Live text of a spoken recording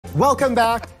Welcome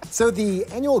back. So the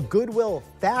annual Goodwill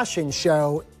fashion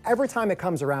show, every time it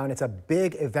comes around, it's a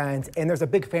big event, and there's a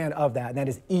big fan of that, and that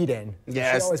is Eden.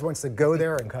 Yes. She always wants to go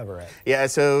there and cover it. Yeah,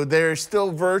 so they're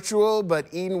still virtual, but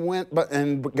Eden went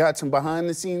and got some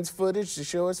behind-the-scenes footage to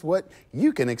show us what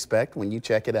you can expect when you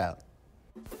check it out.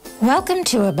 Welcome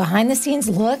to a behind-the-scenes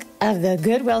look of the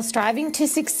Goodwill Striving to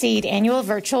Succeed annual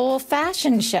virtual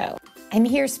fashion show. I'm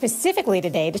here specifically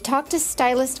today to talk to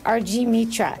stylist RG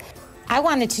Mitra. I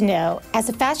wanted to know, as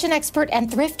a fashion expert and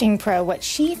thrifting pro, what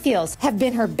she feels have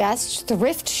been her best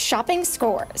thrift shopping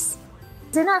scores.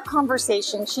 In our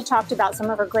conversation, she talked about some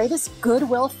of her greatest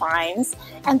Goodwill finds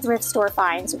and thrift store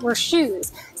finds were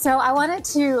shoes. So I wanted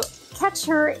to catch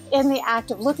her in the act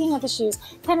of looking at the shoes,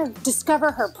 kind of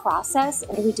discover her process.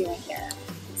 What are we doing here?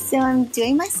 So I'm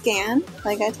doing my scan,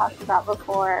 like I talked about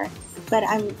before, but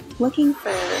I'm looking for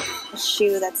a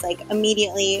shoe that's like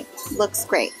immediately looks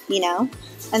great, you know?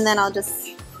 And then I'll just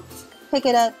pick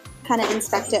it up, kind of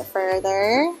inspect it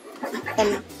further.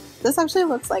 And this actually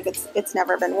looks like it's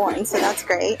never been worn, so that's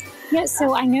great. Yeah,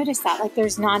 so I noticed that, like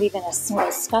there's not even a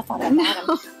single scuff on the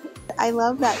bottom. I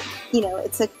love that, you know,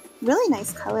 it's a really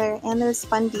nice color and there's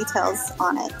fun details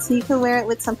on it. So you can wear it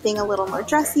with something a little more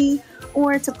dressy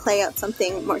or to play up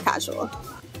something more casual.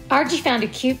 RG found a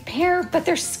cute pair, but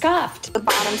they're scuffed. The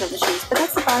bottoms of the shoes, but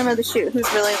that's the bottom of the shoe.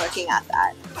 Who's really looking at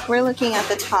that? We're looking at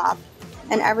the top,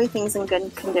 and everything's in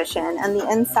good condition, and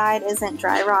the inside isn't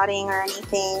dry rotting or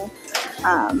anything.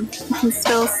 You can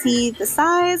still see the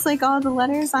size, like all the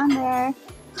letters on there.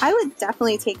 I would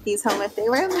definitely take these home if they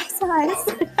were my size.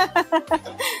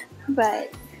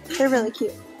 But they're really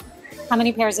cute. How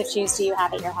many pairs of shoes do you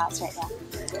have at your house right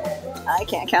now? I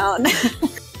can't count.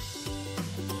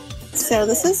 So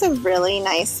this is a really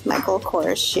nice Michael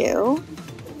Kors shoe.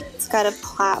 It's got a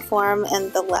platform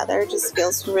and the leather just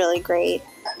feels really great.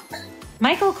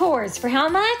 Michael Kors, for how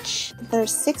much? They're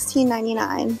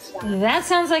 $16.99. That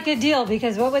sounds like a deal,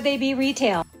 because what would they be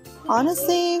retail?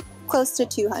 Honestly, close to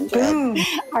 $200. Boom.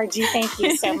 RG, thank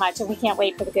you so much, and we can't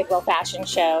wait for the Goodwill fashion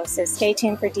show, so stay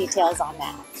tuned for details on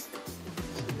that.